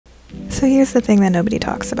So here's the thing that nobody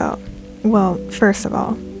talks about. Well, first of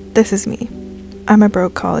all, this is me. I'm a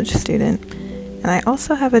broke college student, and I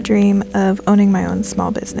also have a dream of owning my own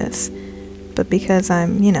small business. But because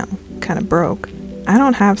I'm, kind of broke, I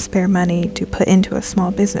don't have spare money to put into a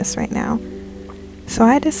small business right now. So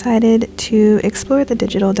I decided to explore the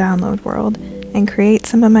digital download world and create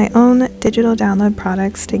some of my own digital download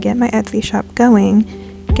products to get my Etsy shop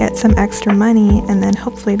going, get some extra money, and then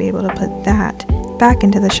hopefully be able to put that back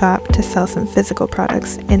into the shop to sell some physical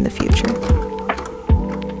products in the future.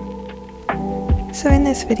 So in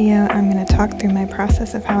this video, I'm going to talk through my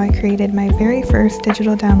process of how I created my very first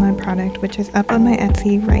digital download product, which is up on my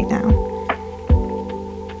Etsy right now.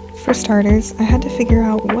 For starters, I had to figure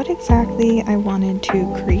out what exactly I wanted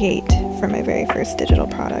to create for my very first digital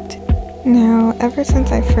product. Now, ever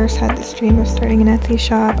since I first had this dream of starting an Etsy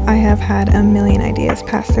shop, I have had a million ideas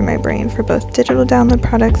pass through my brain for both digital download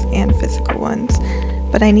products and physical ones,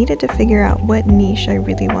 but I needed to figure out what niche I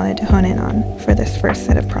really wanted to hone in on for this first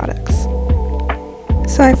set of products.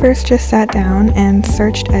 So I first just sat down and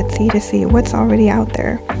searched Etsy to see what's already out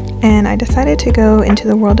there, and I decided to go into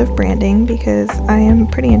the world of branding because I am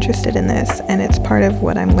pretty interested in this and it's part of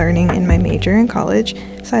what I'm learning in my major in college,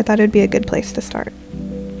 so I thought it would be a good place to start.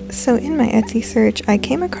 So in my Etsy search, I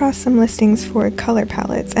came across some listings for color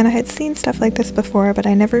palettes, and I had seen stuff like this before, but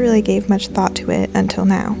I never really gave much thought to it until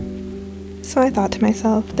now. So I thought to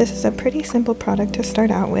myself, this is a pretty simple product to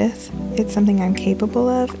start out with. It's something I'm capable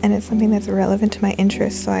of, and it's something that's relevant to my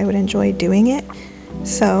interests, so I would enjoy doing it.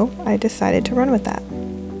 So I decided to run with that.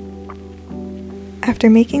 After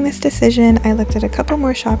making this decision, I looked at a couple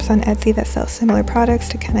more shops on Etsy that sell similar products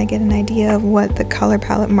to kind of get an idea of what the color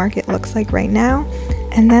palette market looks like right now,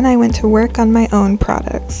 and then I went to work on my own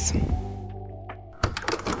products.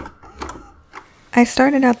 I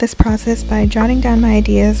started out this process by jotting down my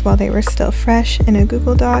ideas while they were still fresh in a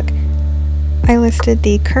Google Doc. I listed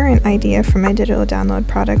the current idea for my digital download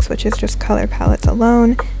products, which is just color palettes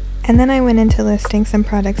alone, and then I went into listing some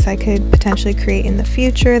products I could potentially create in the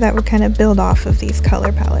future that would kind of build off of these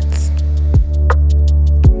color palettes.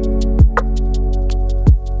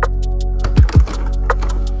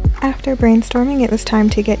 After brainstorming, it was time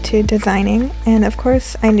to get to designing, and of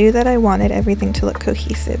course I knew that I wanted everything to look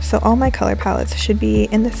cohesive, so all my color palettes should be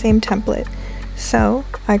in the same template. So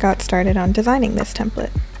I got started on designing this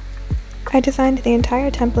template. I designed the entire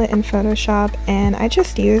template in Photoshop, and I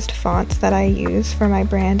just used fonts that I use for my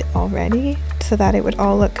brand already so that it would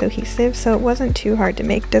all look cohesive, so it wasn't too hard to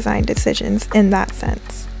make design decisions in that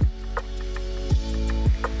sense.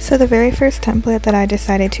 So the very first template that I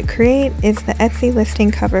decided to create is the Etsy listing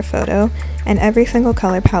cover photo, and every single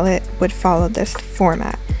color palette would follow this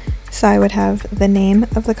format. So I would have the name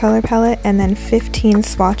of the color palette and then 15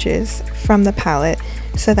 swatches from the palette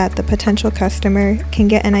so that the potential customer can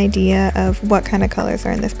get an idea of what kind of colors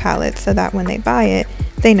are in this palette so that when they buy it,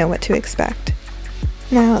 they know what to expect.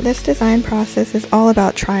 Now, this design process is all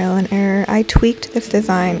about trial and error. I tweaked this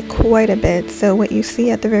design quite a bit, so what you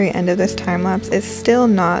see at the very end of this time lapse is still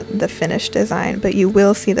not the finished design, but you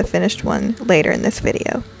will see the finished one later in this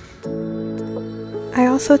video. I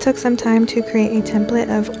also took some time to create a template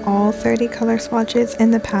of all 30 color swatches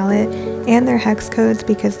in the palette and their hex codes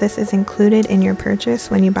because this is included in your purchase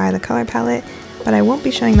when you buy the color palette, but I won't be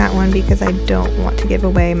showing that one because I don't want to give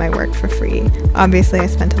away my work for free. Obviously, I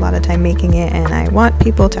spent a lot of time making it and I want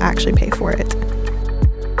people to actually pay for it.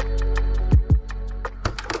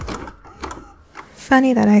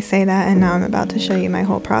 Funny that I say that and now I'm about to show you my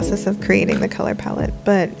whole process of creating the color palette,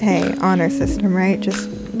 but hey, honor system, right? Just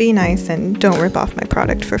be nice and don't rip off my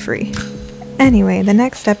product for free. Anyway, the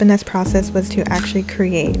next step in this process was to actually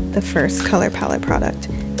create the first color palette product.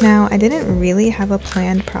 Now, I didn't really have a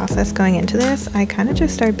planned process going into this. I kind of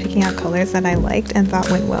just started picking out colors that I liked and thought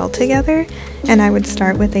went well together, and I would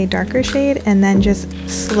start with a darker shade and then just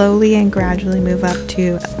slowly and gradually move up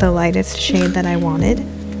to the lightest shade that I wanted.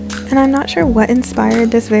 And I'm not sure what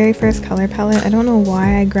inspired this very first color palette. I don't know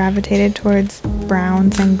why I gravitated towards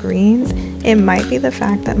browns and greens. It might be the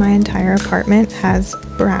fact that my entire apartment has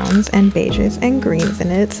browns and beiges and greens in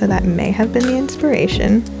it, so that may have been the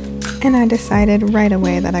inspiration. And I decided right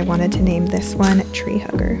away that I wanted to name this one Tree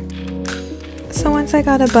Hugger. So once I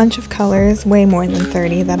got a bunch of colors, way more than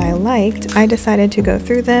 30 that I liked, I decided to go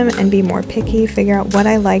through them and be more picky, figure out what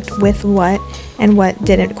I liked with what and what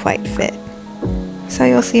didn't quite fit. So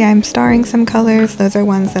you'll see I'm starring some colors. Those are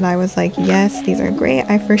ones that I was like, yes, these are great.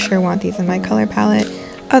 I for sure want these in my color palette.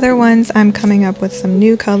 Other ones, I'm coming up with some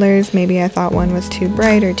new colors. Maybe I thought one was too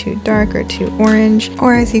bright or too dark or too orange.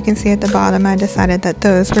 Or as you can see at the bottom, I decided that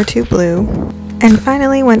those were too blue. And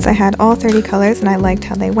finally, once I had all 30 colors and I liked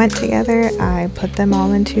how they went together, I put them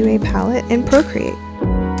all into a palette in Procreate.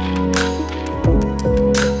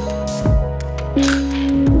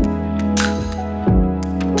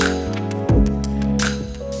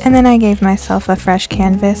 And then I gave myself a fresh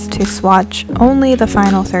canvas to swatch only the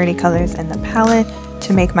final 30 colors in the palette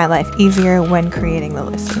to make my life easier when creating the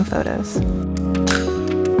listing photos.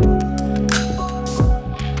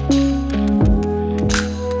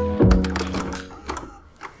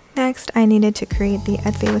 Next, I needed to create the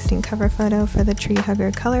Etsy listing cover photo for the Tree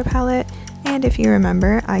Hugger color palette, and if you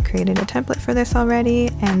remember, I created a template for this already,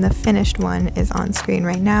 and the finished one is on screen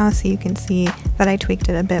right now, so you can see that I tweaked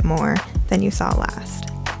it a bit more than you saw last.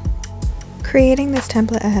 Creating this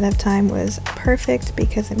template ahead of time was perfect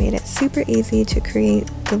because it made it super easy to create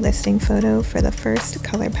the listing photo for the first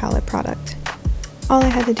color palette product. All I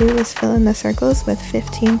had to do was fill in the circles with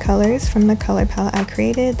 15 colors from the color palette I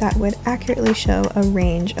created that would accurately show a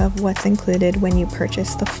range of what's included when you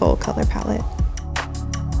purchase the full color palette.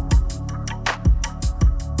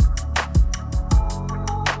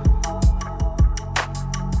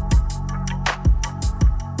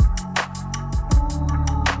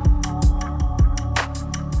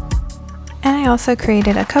 And I also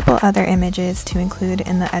created a couple other images to include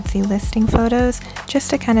in the Etsy listing photos just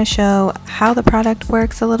to kind of show how the product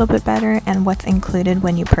works a little bit better and what's included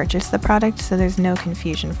when you purchase the product so there's no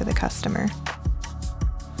confusion for the customer.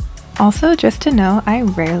 Also, just to know, I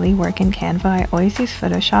rarely work in Canva. I always use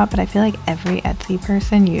Photoshop, but I feel like every Etsy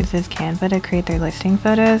person uses Canva to create their listing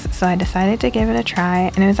photos, so I decided to give it a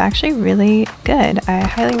try and it was actually really good. I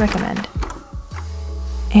highly recommend.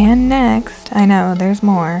 And next, I know there's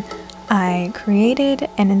more, I created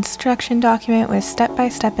an instruction document with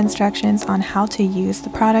step-by-step instructions on how to use the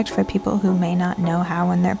product for people who may not know how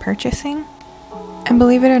when they're purchasing. And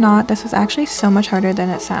believe it or not, this was actually so much harder than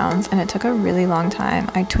it sounds, and it took a really long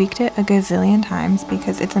time. I tweaked it a gazillion times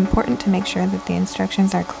because it's important to make sure that the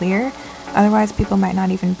instructions are clear, otherwise people might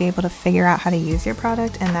not even be able to figure out how to use your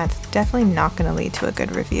product, and that's definitely not going to lead to a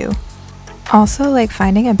good review. Also, like,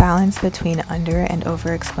 finding a balance between under and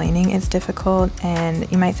over explaining is difficult,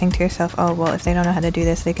 and you might think to yourself, oh well, if they don't know how to do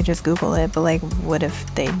this they could just Google it, but like, what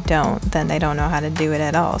if they don't? Then they don't know how to do it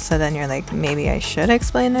at all, so then you're like, maybe I should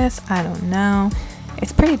explain this? I don't know.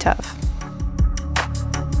 It's pretty tough.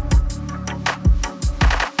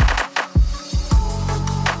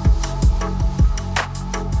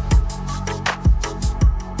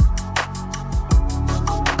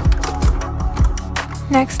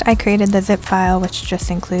 Next, I created the zip file, which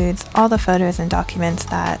just includes all the photos and documents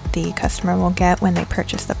that the customer will get when they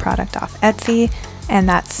purchase the product off Etsy, and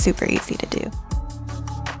that's super easy to do.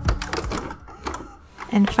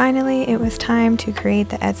 And finally, it was time to create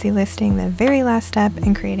the Etsy listing, the very last step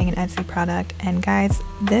in creating an Etsy product. And guys,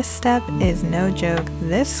 this step is no joke.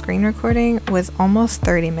 This screen recording was almost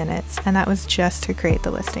 30 minutes, and that was just to create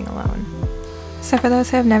the listing alone. So for those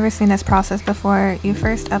who have never seen this process before, you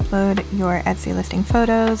first upload your Etsy listing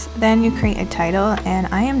photos, then you create a title, and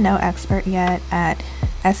I am no expert yet at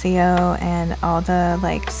SEO and all the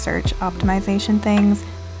like search optimization things,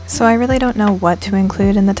 so I really don't know what to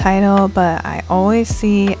include in the title, but I always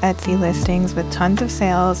see Etsy listings with tons of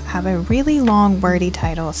sales have a really long wordy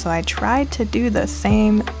title, so I tried to do the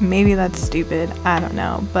same. Maybe that's stupid, I don't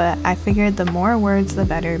know, but I figured the more words the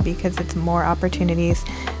better because it's more opportunities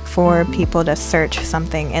for people to search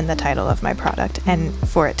something in the title of my product and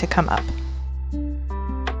for it to come up.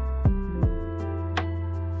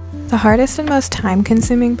 The hardest and most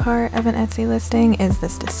time-consuming part of an Etsy listing is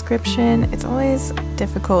this description. It's always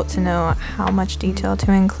difficult to know how much detail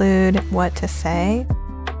to include, what to say.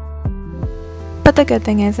 But the good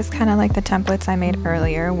thing is, it's kind of like the templates I made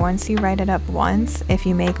earlier. Once you write it up once, if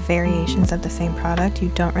you make variations of the same product, you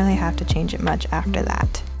don't really have to change it much after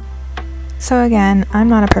that. So again, I'm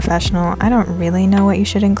not a professional, I don't really know what you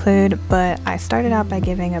should include, but I started out by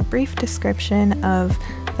giving a brief description of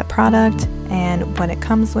the product and what it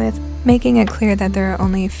comes with, making it clear that there are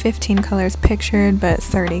only 15 colors pictured but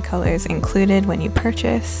 30 colors included when you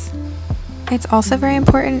purchase. It's also very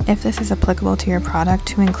important, if this is applicable to your product,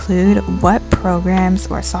 to include what programs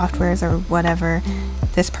or softwares or whatever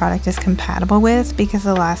this product is compatible with, because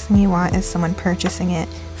the last thing you want is someone purchasing it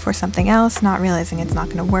for something else, not realizing it's not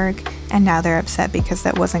going to work, and now they're upset because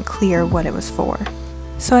that wasn't clear what it was for.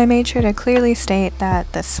 So I made sure to clearly state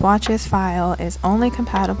that the swatches file is only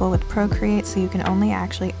compatible with Procreate, so you can only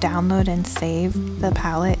actually download and save the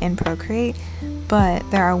palette in Procreate, but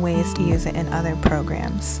there are ways to use it in other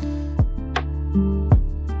programs.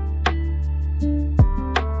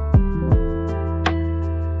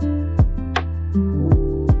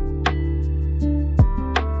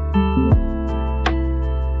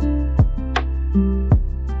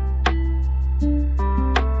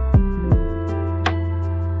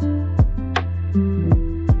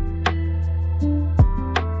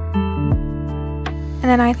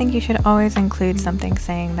 then I think you should always include something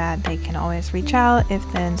saying that they can always reach out if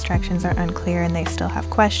the instructions are unclear and they still have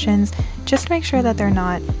questions. Just make sure that they're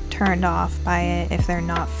not turned off by it if they're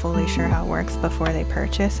not fully sure how it works before they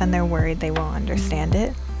purchase and they're worried they won't understand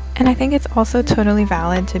it. And I think it's also totally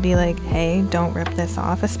valid to be like, hey, don't rip this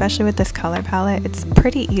off, especially with this color palette. It's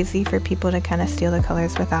pretty easy for people to kind of steal the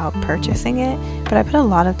colors without purchasing it, but I put a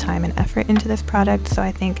lot of time and effort into this product, so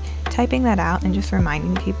I think typing that out and just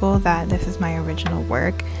reminding people that this is my original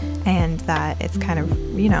work and that it's kind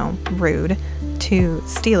of, you know, rude to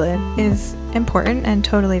steal it is important and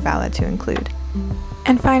totally valid to include.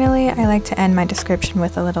 And finally, I like to end my description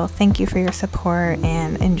with a little thank you for your support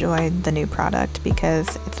and enjoy the new product,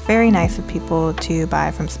 because it's very nice of people to buy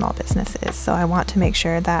from small businesses, so I want to make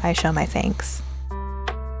sure that I show my thanks.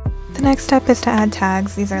 The next step is to add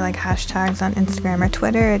tags. These are like hashtags on Instagram or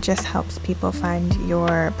Twitter. It just helps people find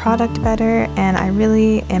your product better, and I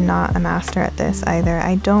really am not a master at this either.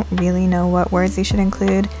 I don't really know what words you should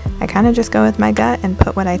include. I kind of just go with my gut and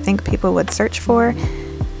put what I think people would search for,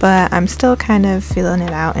 but I'm still kind of feeling it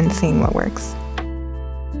out and seeing what works.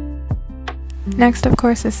 Next, of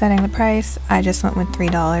course, is setting the price. I just went with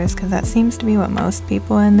 $3 because that seems to be what most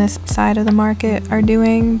people in this side of the market are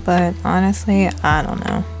doing, but honestly, I don't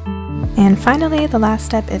know. And finally, the last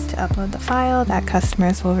step is to upload the file that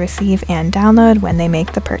customers will receive and download when they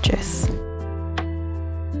make the purchase.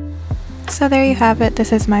 So there you have it.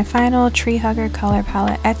 This is my final Tree Hugger color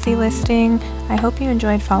palette Etsy listing. I hope you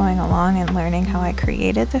enjoyed following along and learning how I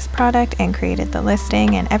created this product and created the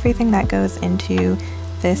listing and everything that goes into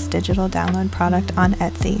this digital download product on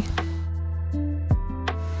Etsy.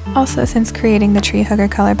 Also, since creating the Tree Hugger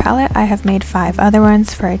color palette, I have made 5 other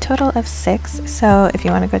ones for a total of 6, so if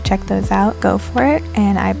you want to go check those out, go for it,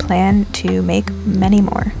 and I plan to make many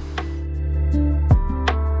more.